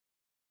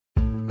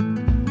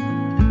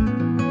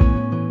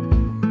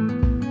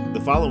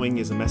following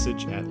is a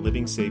message at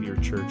Living Savior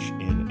Church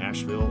in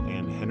Asheville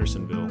and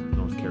Hendersonville,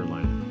 North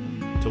Carolina.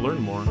 To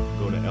learn more,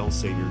 go to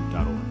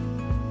lsavior.org.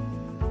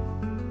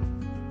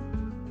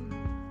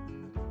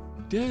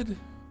 Did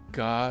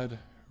God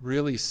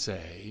really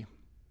say,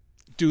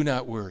 "Do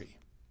not worry,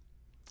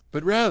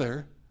 but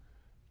rather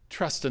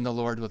trust in the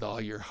Lord with all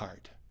your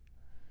heart"?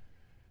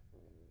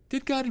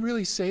 Did God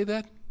really say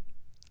that?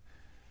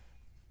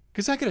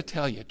 Because I got to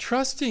tell you,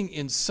 trusting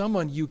in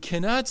someone you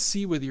cannot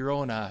see with your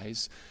own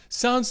eyes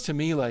sounds to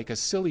me like a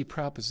silly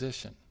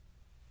proposition.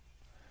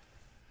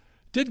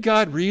 Did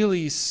God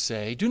really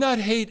say, "Do not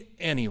hate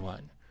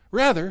anyone,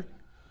 rather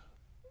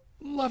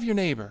love your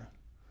neighbor,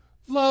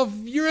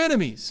 love your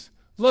enemies,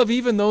 love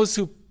even those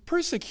who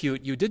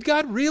persecute you"? Did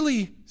God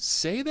really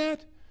say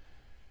that?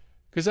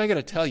 Because I got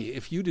to tell you,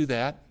 if you do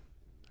that,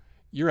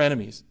 your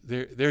enemies,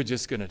 they're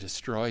just going to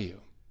destroy you.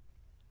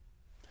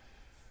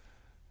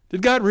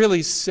 Did God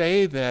really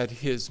say that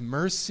his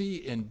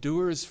mercy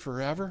endures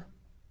forever?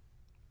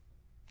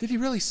 Did he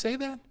really say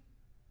that?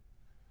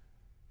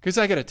 Because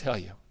I got to tell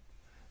you,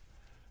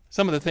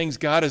 some of the things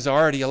God has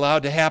already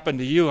allowed to happen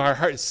to you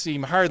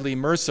seem hardly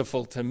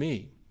merciful to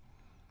me.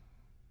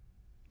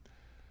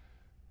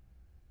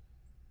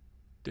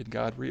 Did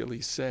God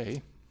really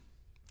say,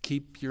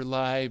 "Keep your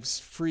lives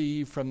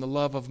free from the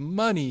love of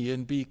money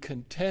and be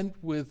content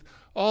with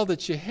all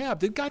that you have"?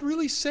 Did God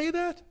really say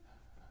that?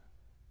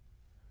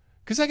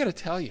 Because I got to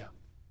tell you,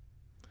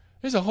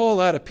 there's a whole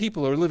lot of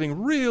people who are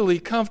living really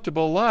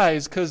comfortable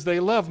lives because they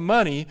love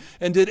money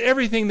and did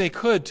everything they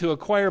could to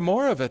acquire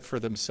more of it for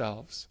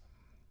themselves.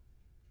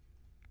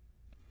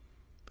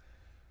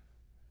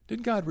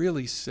 Did God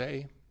really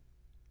say,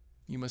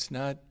 "You must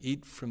not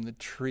eat from the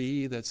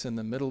tree that's in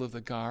the middle of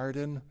the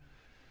garden,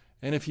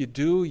 and if you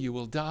do, you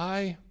will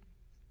die"?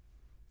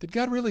 Did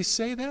God really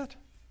say that?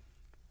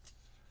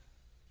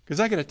 Because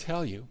I got to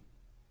tell you,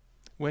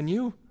 when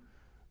you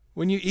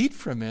eat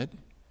from it,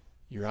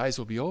 your eyes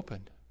will be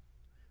opened.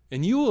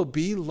 And you will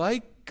be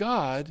like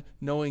God,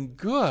 knowing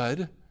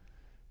good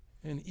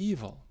and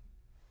evil.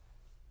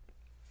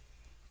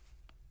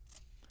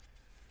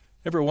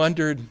 Ever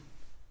wondered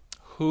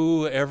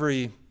who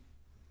every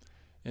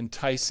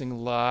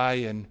enticing lie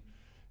and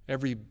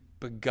every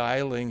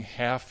beguiling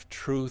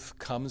half-truth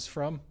comes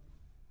from?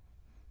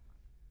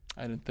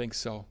 I didn't think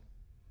so.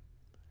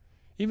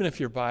 Even if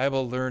your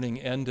Bible learning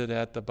ended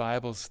at the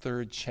Bible's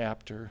 3rd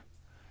chapter,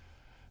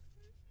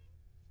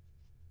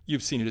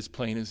 you've seen it as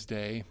plain as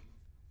day.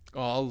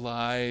 All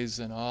lies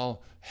and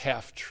all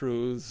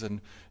half-truths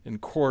and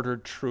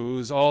quartered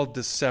truths, all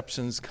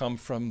deceptions come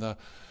from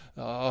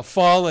a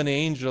fallen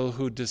angel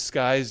who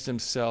disguised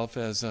himself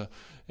as a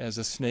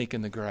snake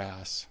in the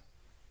grass.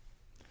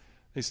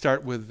 They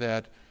start with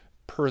that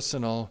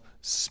personal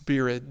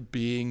spirit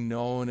being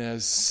known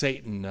as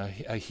Satan,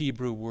 a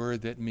Hebrew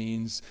word that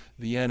means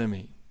the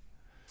enemy.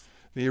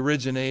 They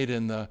originate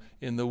in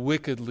the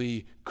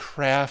wickedly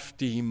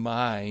crafty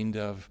mind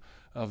of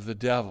the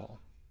devil.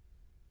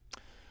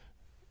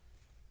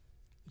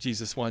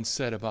 Jesus once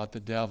said about the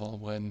devil,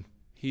 when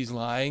he's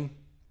lying,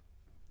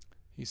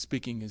 he's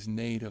speaking his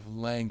native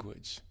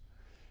language,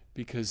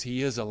 because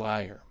he is a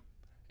liar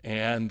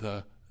and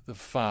the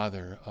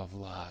father of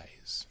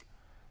lies.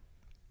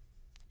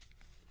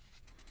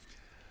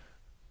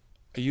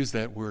 I use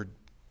that word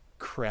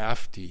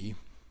crafty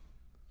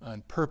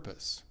on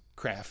purpose.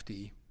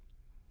 Crafty,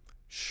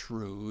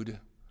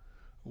 shrewd,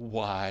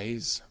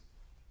 wise.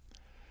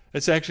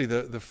 It's actually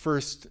the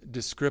first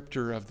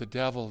descriptor of the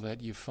devil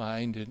that you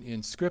find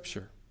in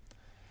Scripture.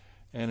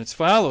 And it's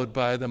followed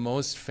by the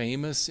most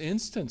famous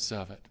instance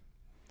of it.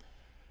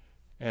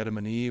 Adam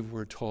and Eve,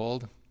 we're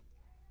told,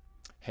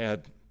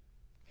 had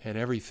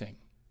everything.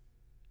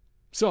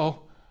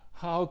 So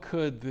how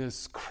could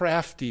this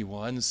crafty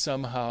one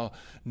somehow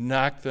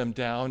knock them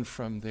down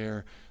from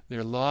their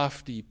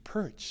lofty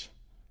perch?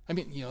 I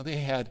mean, they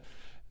had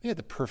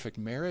the perfect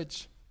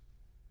marriage.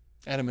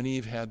 Adam and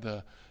Eve had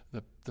the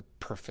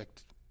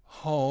perfect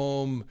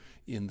home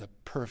in the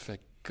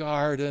perfect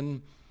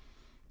garden.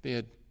 They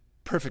had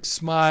perfect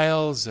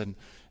smiles and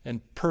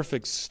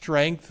perfect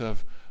strength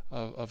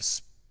of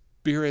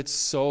spirit,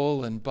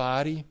 soul, and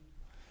body.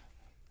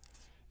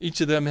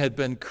 Each of them had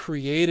been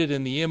created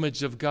in the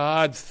image of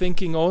God,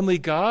 thinking only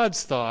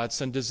God's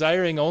thoughts and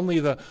desiring only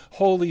the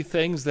holy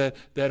things that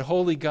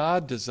holy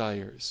God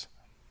desires.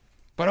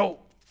 But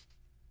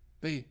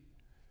they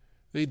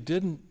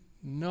didn't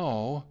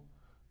know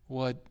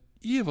what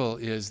evil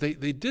is. They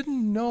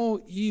didn't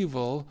know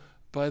evil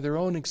by their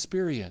own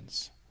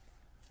experience.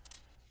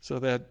 So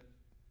that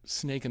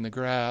snake in the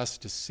grass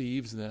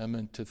deceives them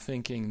into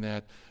thinking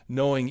that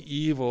knowing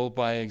evil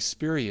by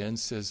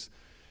experience is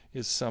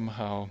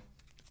somehow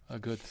a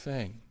good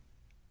thing.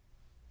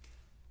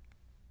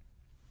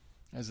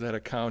 As that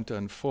account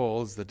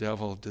unfolds, the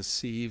devil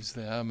deceives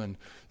them, and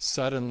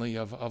suddenly,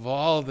 of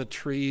all the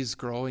trees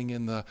growing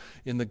in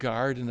the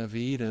Garden of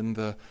Eden,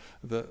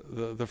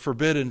 the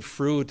forbidden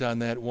fruit on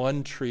that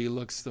one tree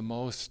looks the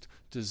most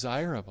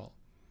desirable.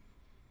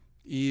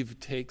 Eve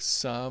takes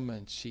some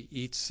and she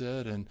eats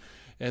it, and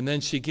and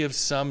then she gives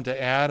some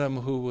to Adam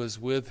who was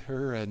with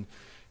her, and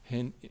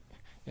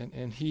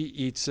he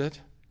eats it,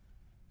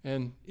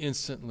 and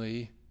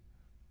instantly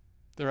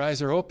their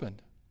eyes are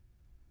opened,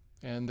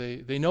 and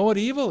they know what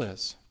evil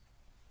is.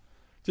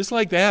 Just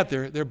like that,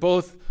 they're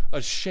both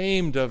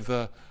ashamed of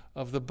the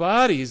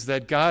bodies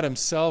that God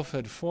himself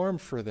had formed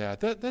for that.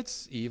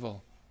 That's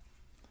evil.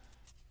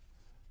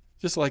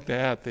 Just like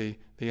that, they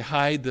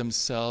hide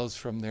themselves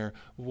from their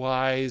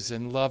wise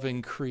and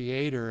loving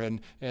Creator,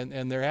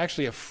 and they're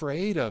actually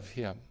afraid of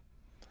him.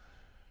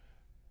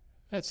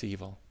 That's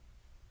evil.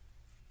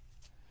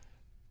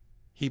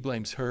 He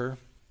blames her.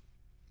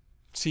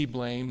 She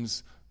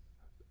blames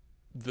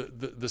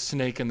the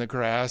snake in the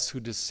grass who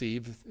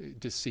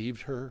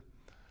deceived her.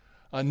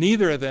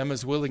 Neither of them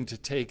is willing to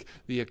take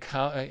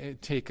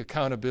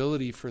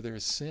accountability for their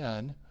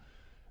sin.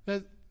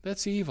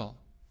 That's evil.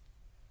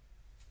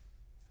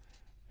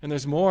 And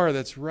there's more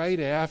that's right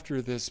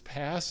after this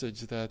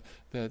passage that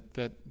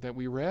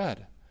we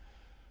read.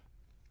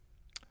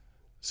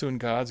 Soon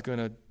God's going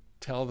to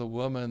tell the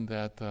woman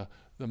that the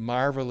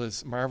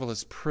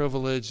marvelous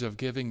privilege of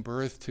giving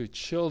birth to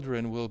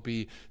children will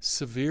be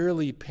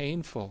severely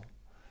painful.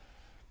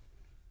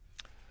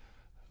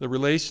 The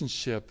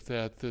relationship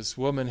that this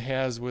woman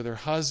has with her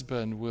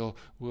husband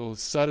will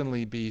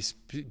suddenly be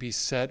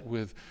set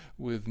with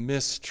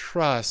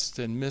mistrust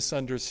and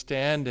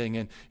misunderstanding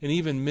and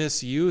even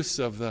misuse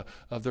of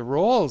the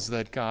roles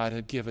that God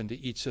had given to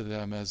each of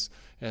them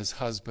as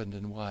husband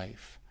and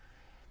wife.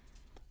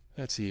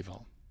 That's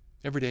evil.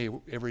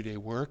 Everyday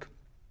work,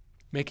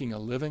 making a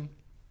living,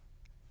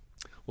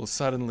 will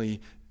suddenly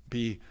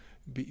be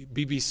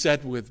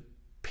beset with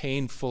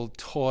painful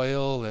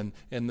toil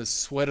and the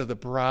sweat of the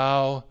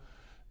brow.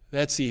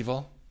 That's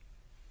evil.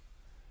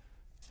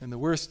 And the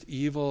worst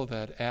evil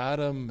that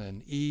Adam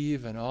and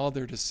Eve and all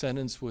their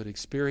descendants would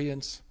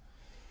experience,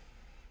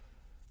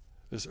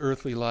 this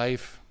earthly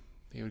life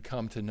they would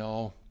come to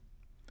know,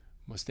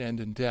 must end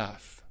in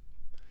death,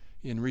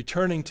 in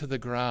returning to the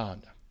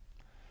ground.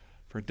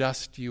 For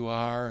dust you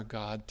are,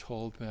 God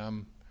told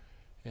them,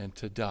 and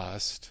to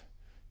dust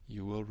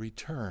you will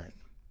return.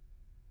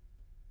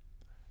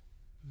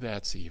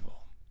 That's evil.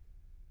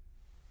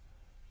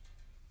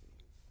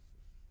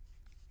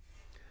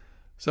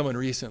 Someone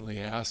recently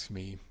asked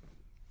me,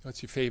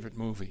 what's your favorite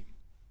movie?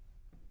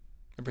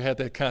 Ever had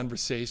that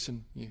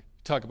conversation? You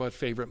talk about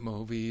favorite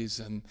movies,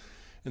 and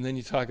then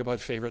you talk about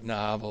favorite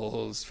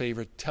novels,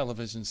 favorite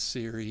television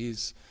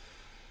series.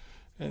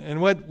 And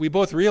what we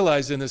both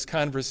realize in this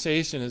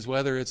conversation is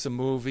whether it's a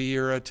movie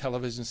or a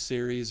television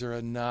series or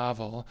a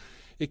novel,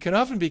 it can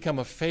often become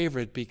a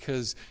favorite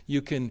because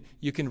you can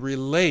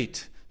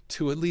relate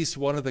to at least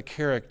one of the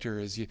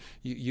characters.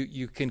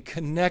 You can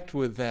connect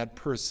with that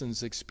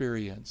person's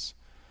experience.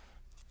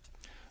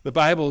 The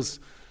Bible's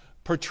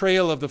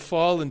portrayal of the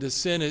fall into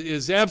sin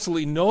is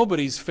absolutely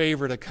nobody's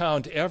favorite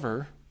account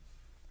ever.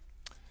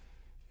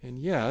 And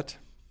yet,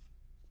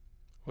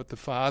 what the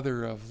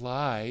father of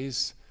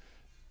lies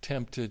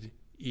tempted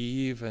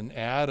Eve and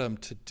Adam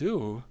to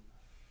do,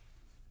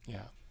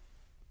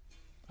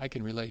 I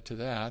can relate to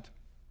that.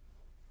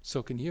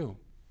 So can you.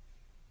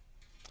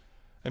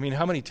 I mean,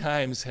 how many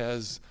times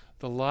has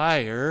the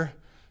liar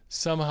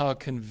somehow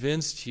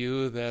convinced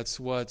you that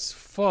what's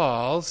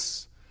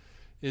false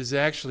is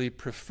actually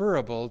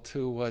preferable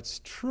to what's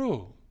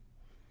true?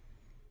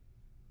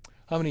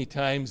 How many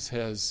times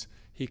has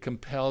he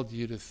compelled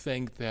you to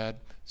think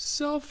that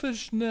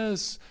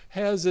selfishness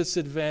has its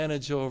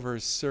advantage over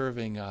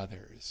serving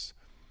others?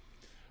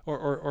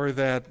 Or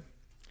that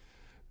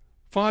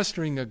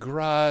fostering a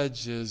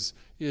grudge is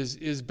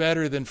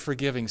better than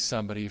forgiving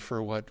somebody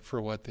for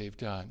what they've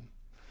done?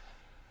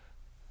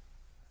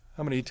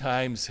 How many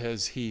times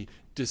has he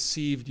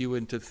deceived you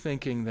into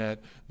thinking that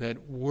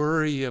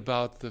worry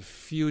about the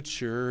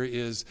future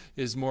is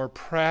more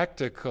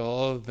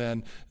practical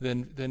than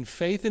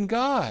faith in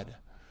God?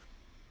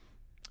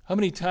 How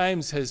many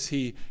times has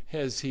he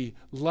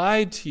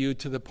lied to you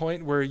to the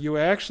point where you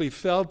actually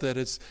felt that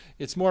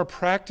it's more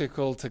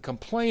practical to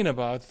complain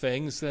about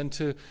things than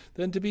to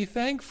be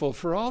thankful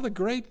for all the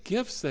great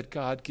gifts that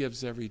God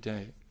gives every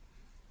day?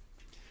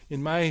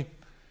 In my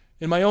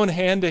own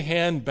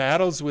hand-to-hand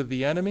battles with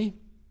the enemy,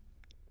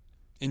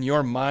 in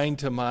your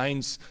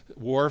mind-to-mind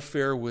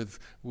warfare with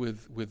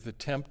the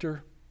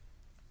tempter,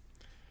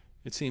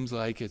 it seems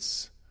like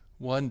it's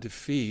one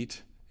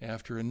defeat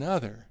after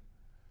another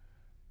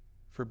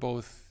for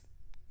both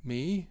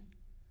me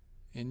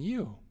and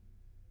you.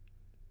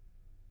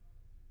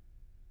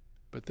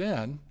 But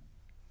then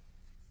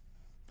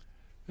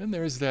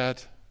there's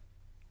that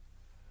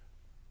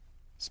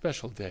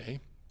special day,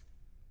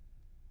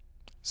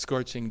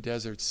 scorching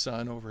desert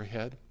sun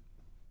overhead,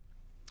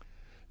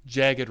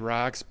 jagged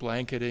rocks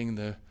blanketing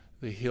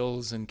the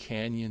hills and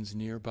canyons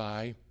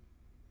nearby,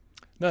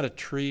 not a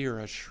tree or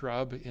a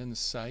shrub in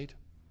sight,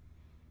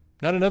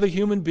 not another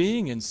human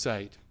being in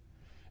sight.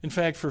 In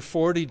fact, for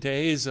 40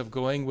 days of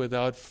going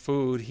without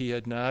food, he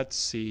had not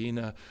seen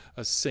a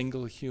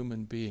single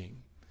human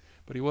being.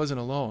 But he wasn't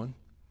alone.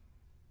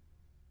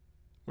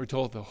 We're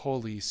told the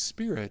Holy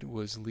Spirit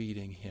was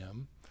leading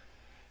him,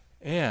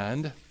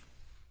 and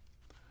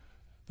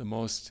the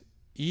most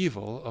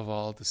evil of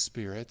all the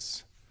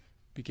spirits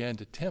began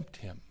to tempt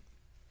him.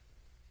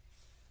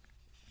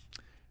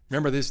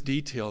 Remember this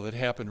detail that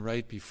happened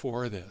right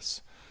before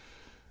this.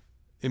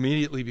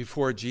 Immediately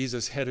before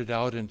Jesus headed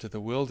out into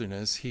the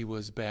wilderness, he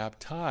was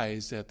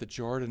baptized at the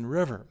Jordan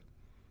River.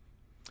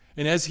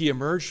 And as he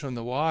emerged from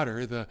the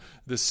water,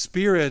 the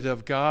Spirit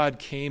of God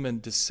came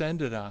and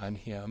descended on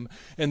him,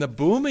 and the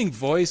booming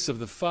voice of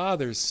the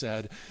Father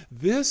said,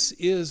 "This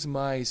is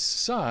my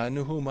Son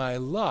whom I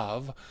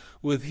love.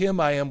 With him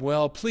I am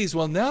well pleased."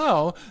 Well,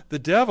 now the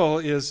devil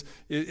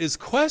is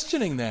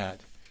questioning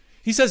that.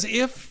 He says,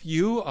 if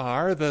you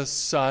are the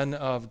Son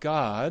of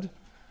God,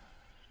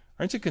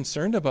 aren't you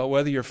concerned about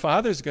whether your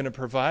Father's going to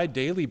provide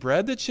daily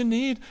bread that you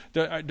need?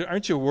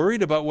 Aren't you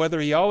worried about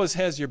whether he always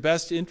has your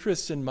best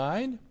interests in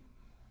mind?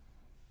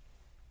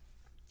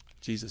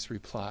 Jesus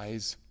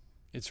replies,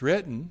 it's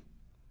written,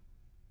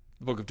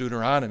 the book of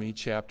Deuteronomy,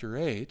 chapter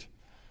 8,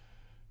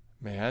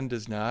 man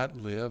does not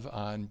live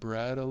on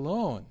bread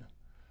alone,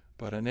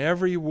 but on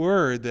every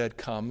word that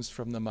comes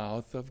from the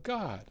mouth of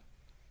God.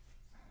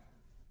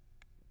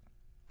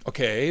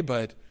 Okay,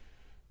 but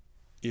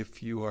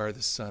if you are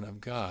the Son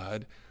of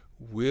God,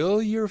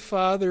 will your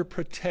Father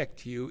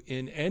protect you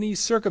in any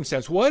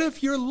circumstance? What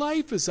if your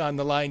life is on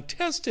the line?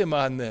 Test him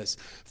on this.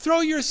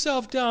 Throw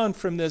yourself down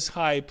from this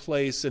high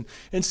place and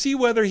see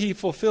whether he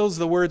fulfills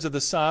the words of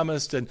the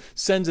psalmist and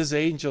sends his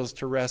angels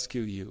to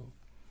rescue you.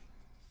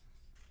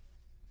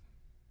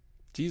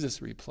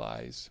 Jesus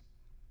replies,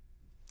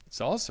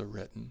 it's also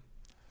written,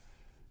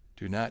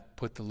 do not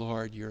put the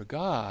Lord your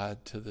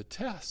God to the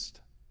test.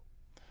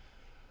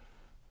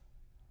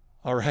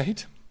 All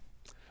right?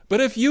 But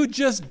if you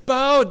just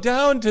bow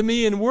down to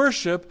me and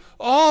worship,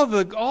 all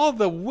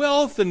the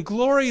wealth and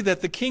glory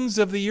that the kings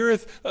of the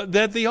earth,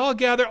 that they all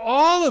gather,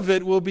 all of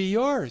it will be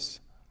yours.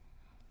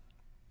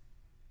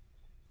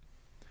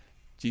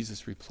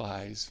 Jesus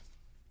replies,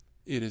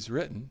 it is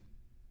written,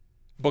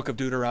 book of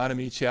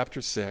Deuteronomy,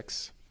 chapter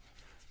 6,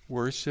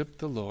 worship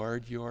the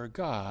Lord your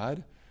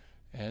God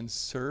and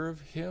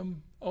serve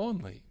him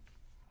only.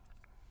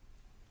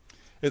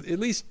 At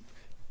least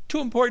two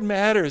important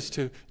matters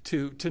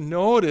to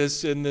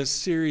notice in this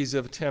series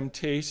of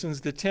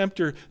temptations. The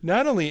tempter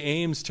not only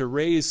aims to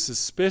raise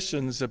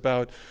suspicions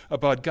about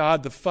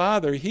God the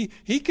Father,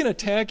 he can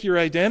attack your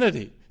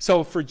identity.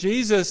 So for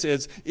Jesus,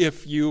 it's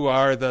if you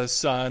are the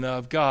Son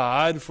of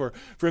God. For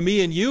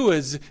me and you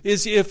is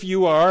if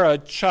you are a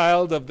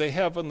child of the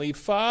Heavenly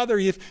Father.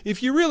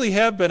 If you really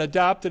have been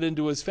adopted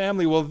into his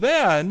family, well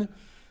then,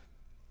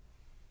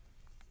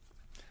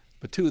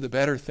 but two, the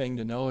better thing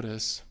to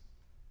notice,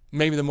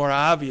 maybe the more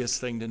obvious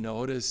thing to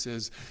notice,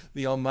 is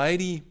the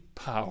almighty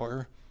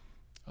power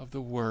of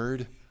the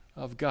Word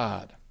of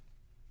God.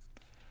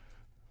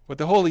 What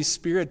the Holy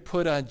Spirit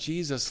put on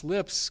Jesus'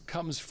 lips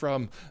comes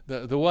from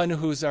the one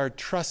who's our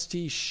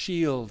trusty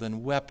shield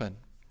and weapon.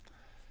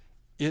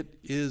 It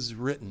is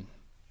written.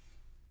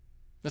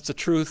 That's a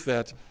truth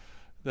that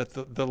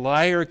the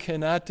liar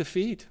cannot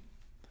defeat.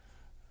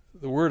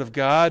 The Word of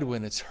God,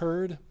 when it's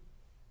heard,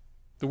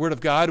 the Word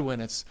of God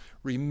when it's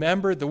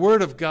remembered, the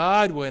Word of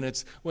God when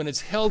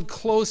it's held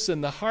close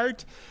in the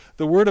heart,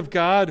 the Word of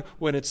God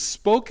when it's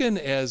spoken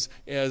as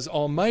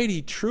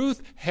almighty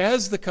truth,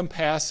 has the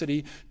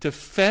capacity to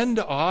fend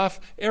off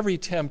every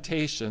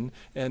temptation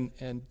and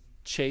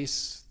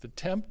chase the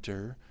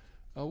tempter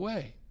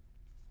away.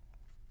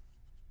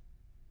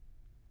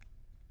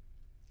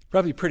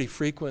 Probably pretty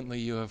frequently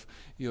you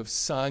have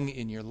sung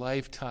in your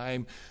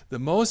lifetime the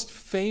most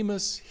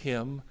famous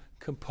hymn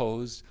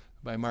composed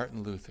by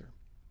Martin Luther.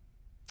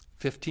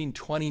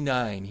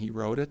 1529 he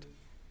wrote it.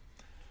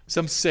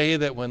 Some say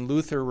that when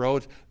Luther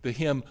wrote the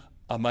hymn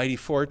A Mighty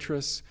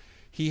Fortress,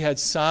 he had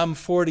Psalm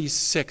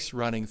 46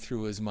 running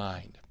through his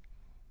mind.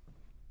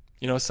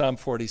 You know Psalm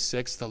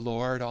 46, the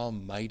Lord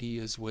Almighty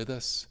is with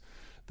us.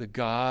 The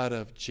God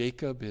of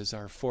Jacob is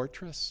our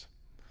fortress.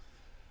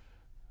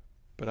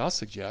 But I'll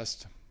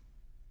suggest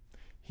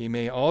he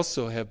may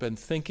also have been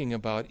thinking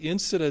about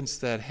incidents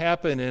that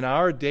happen in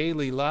our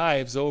daily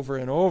lives over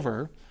and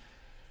over,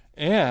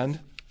 and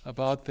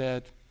about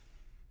that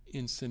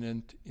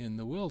incident in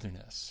the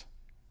wilderness.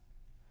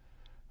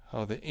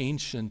 How the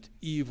ancient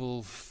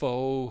evil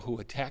foe who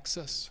attacks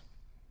us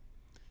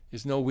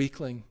is no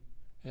weakling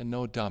and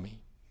no dummy.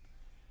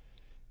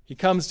 He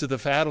comes to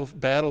the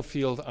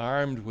battlefield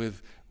armed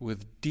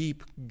with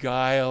deep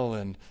guile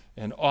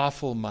and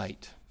awful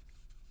might.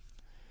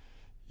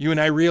 You and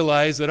I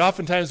realize that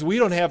oftentimes we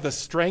don't have the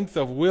strength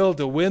of will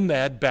to win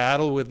that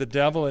battle with the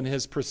devil and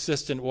his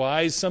persistent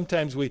wiles.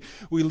 Sometimes we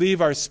leave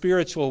our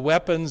spiritual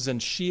weapons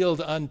and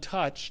shield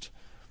untouched,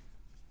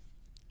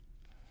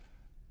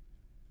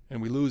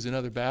 and we lose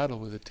another battle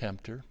with the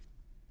tempter.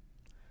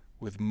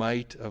 With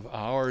might of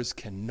ours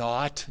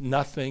cannot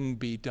nothing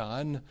be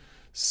done.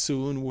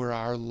 Soon were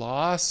our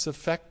loss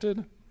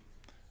affected.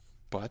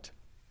 But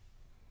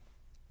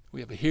we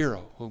have a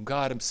hero whom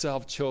God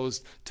himself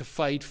chose to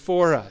fight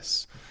for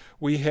us.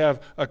 We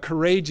have a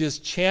courageous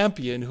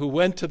champion who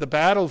went to the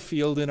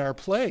battlefield in our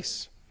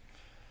place.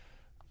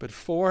 But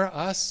for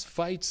us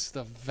fights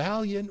the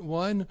valiant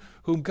one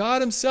whom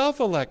God himself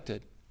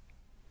elected.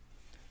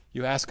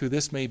 You ask who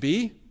this may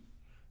be?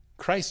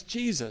 Christ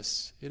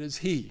Jesus. It is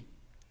he.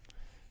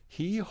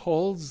 He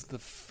holds the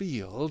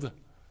field,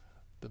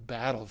 the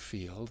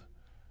battlefield,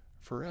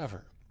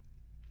 forever.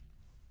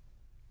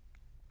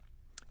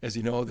 As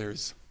you know,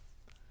 there's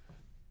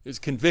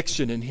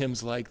conviction in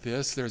hymns like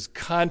this. There's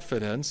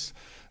confidence.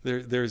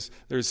 There's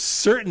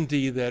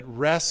certainty that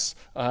rests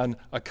on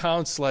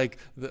accounts like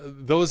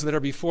those that are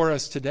before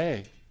us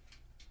today.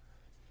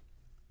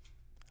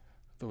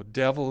 Though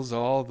devils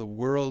all the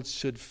world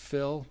should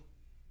fill,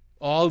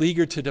 all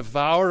eager to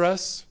devour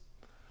us,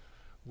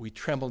 we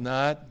tremble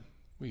not,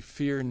 we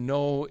fear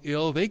no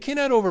ill. They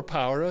cannot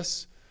overpower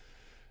us.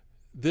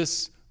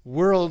 This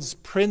world's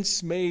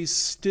prince may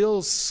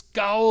still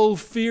scowl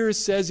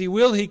fierce as he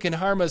will. He can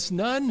harm us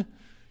none.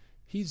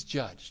 He's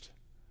judged.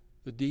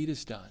 The deed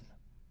is done.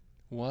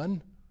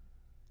 One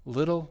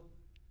little,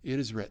 it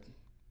is written.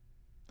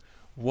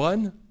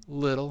 One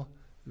little,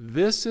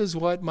 this is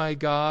what my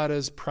God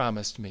has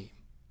promised me.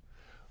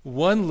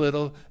 One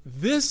little,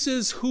 this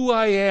is who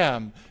I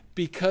am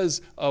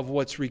because of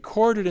what's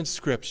recorded in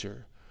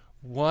Scripture.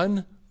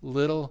 One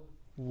little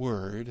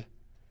word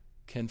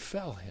can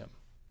fell him.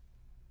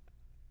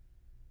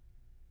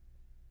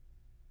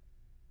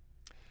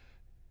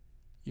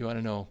 You want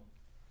to know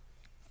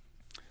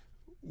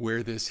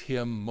where this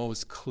hymn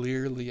most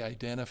clearly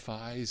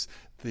identifies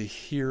the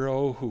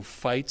hero who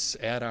fights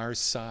at our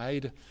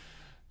side?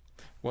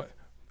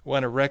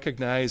 Want to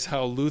recognize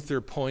how Luther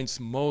points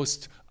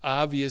most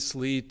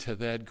obviously to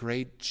that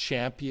great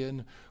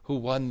champion who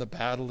won the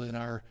battle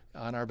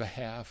on our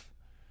behalf?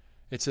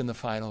 It's in the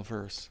final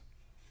verse.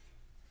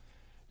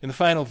 In the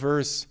final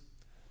verse,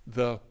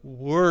 the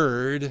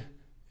word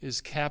is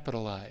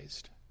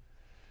capitalized.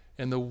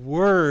 And the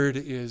word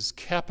is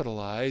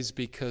capitalized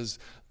because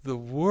the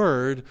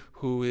Word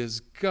who is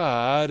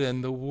God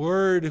and the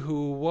Word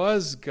who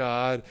was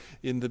God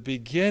in the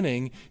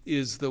beginning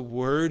is the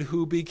Word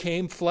who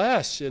became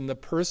flesh in the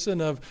person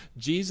of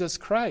Jesus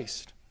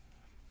Christ.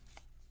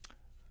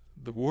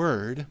 The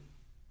Word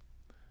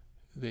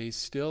they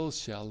still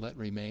shall let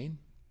remain,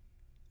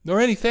 nor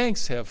any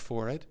thanks have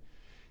for it.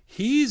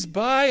 He's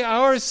by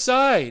our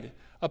side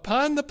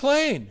upon the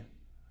plain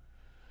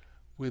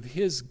with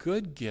his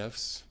good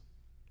gifts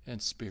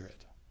and Spirit.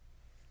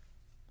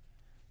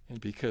 And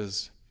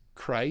because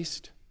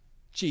Christ,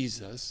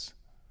 Jesus,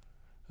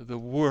 the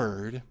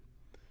Word,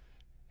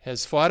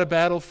 has fought a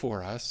battle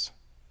for us,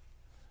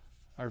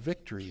 our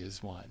victory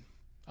is won.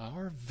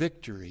 Our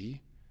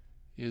victory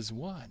is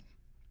won.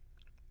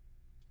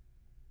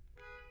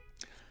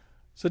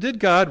 So did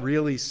God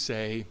really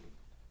say,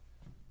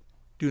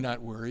 do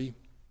not worry,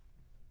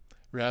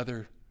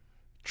 rather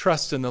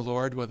trust in the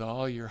Lord with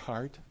all your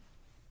heart?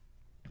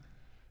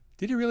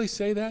 Did he really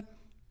say that?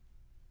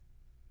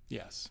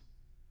 Yes.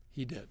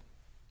 He did.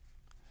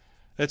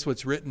 That's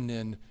what's written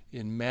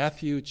in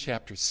Matthew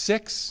chapter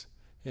 6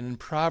 and in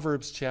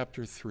Proverbs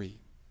chapter 3.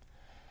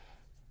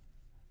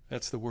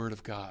 That's the Word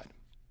of God.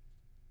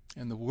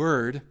 And the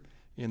Word,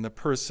 in the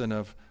person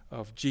of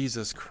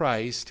Jesus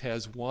Christ,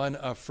 has won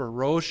a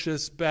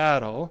ferocious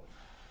battle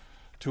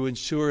to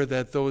ensure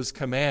that those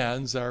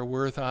commands are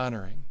worth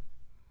honoring.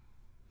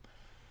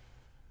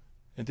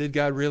 And did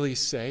God really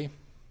say,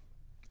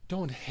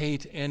 don't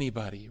hate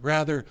anybody,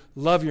 rather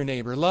love your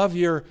neighbor, love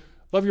your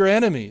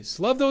enemies.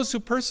 Love those who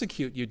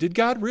persecute you. Did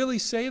God really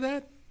say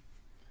that?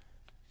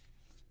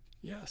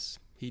 Yes,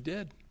 he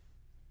did.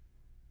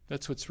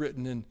 That's what's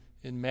written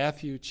in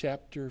Matthew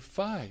chapter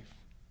 5.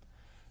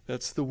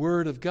 That's the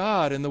Word of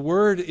God. And the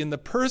Word in the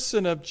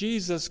person of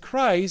Jesus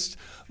Christ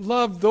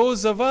loved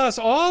those of us,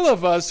 all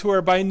of us who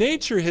are by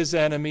nature his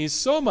enemies,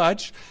 so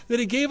much that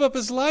he gave up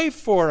his life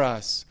for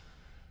us,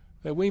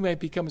 that we might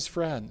become his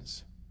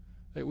friends,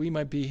 that we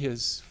might be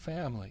his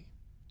family.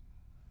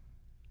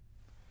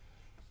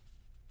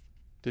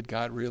 Did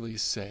God really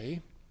say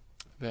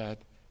that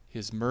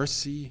his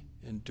mercy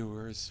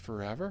endures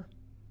forever?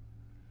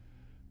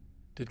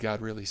 Did God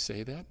really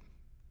say that?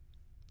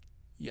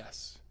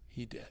 Yes,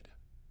 he did.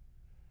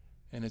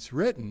 And it's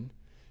written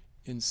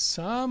in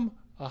Psalm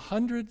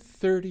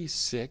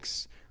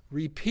 136,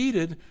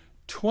 repeated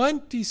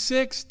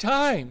 26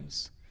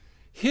 times.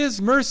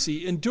 His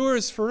mercy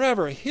endures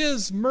forever.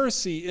 His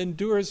mercy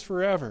endures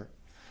forever.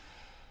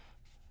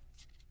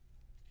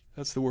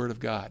 That's the Word of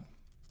God.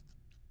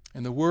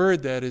 And the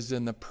Word that is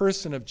in the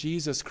person of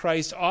Jesus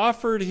Christ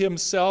offered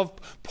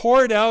himself,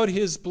 poured out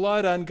his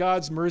blood on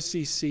God's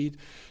mercy seat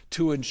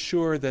to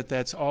ensure that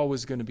that's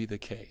always going to be the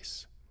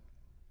case.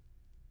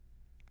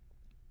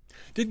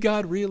 Did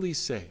God really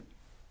say,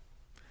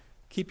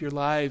 keep your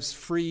lives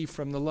free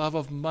from the love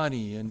of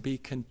money and be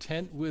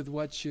content with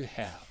what you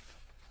have?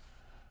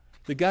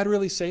 Did God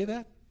really say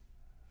that?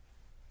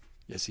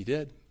 Yes, he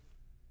did.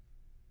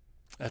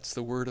 That's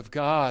the Word of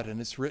God, and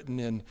it's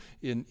written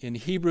in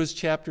Hebrews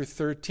chapter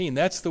 13.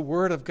 That's the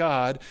Word of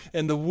God,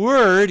 and the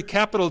Word,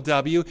 capital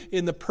W,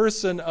 in the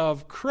person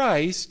of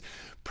Christ,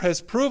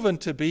 has proven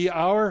to be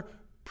our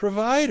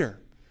provider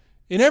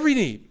in every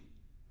need,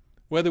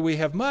 whether we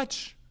have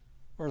much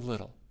or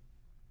little.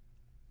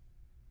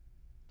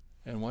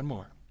 And one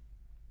more.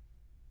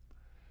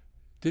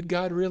 Did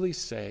God really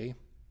say,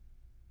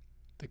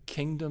 the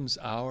kingdom's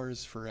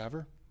ours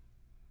forever?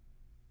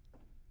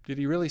 Did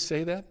he really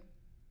say that?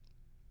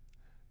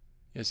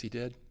 Yes, he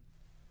did.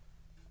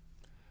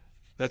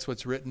 That's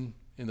what's written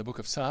in the book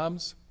of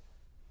Psalms,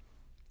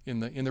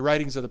 in the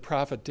writings of the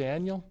prophet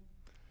Daniel,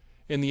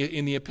 in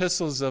the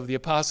epistles of the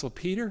apostle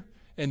Peter,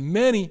 and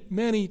many,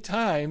 many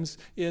times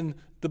in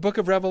the book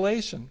of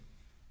Revelation.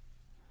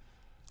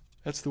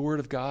 That's the Word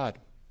of God.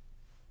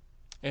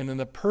 And in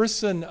the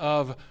person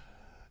of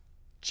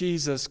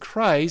Jesus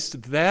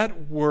Christ,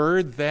 that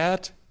Word,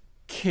 that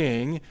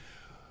King,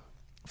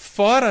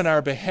 fought on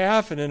our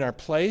behalf and in our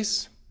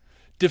place,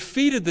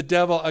 defeated the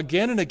devil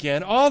again and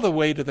again, all the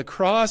way to the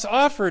cross,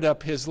 offered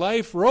up his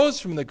life, rose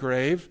from the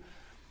grave,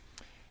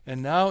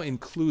 and now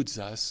includes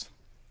us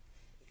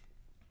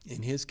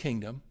in his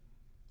kingdom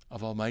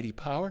of almighty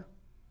power,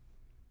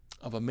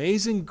 of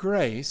amazing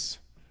grace,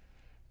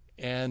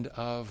 and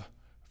of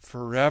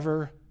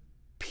forever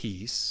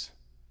peace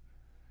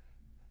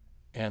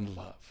and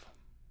love.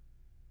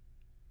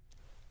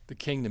 The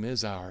kingdom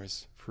is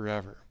ours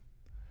forever.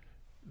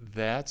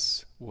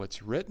 That's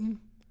what's written.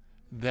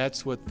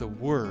 That's what the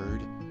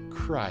Word,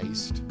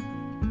 Christ,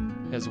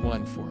 has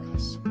won for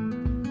us.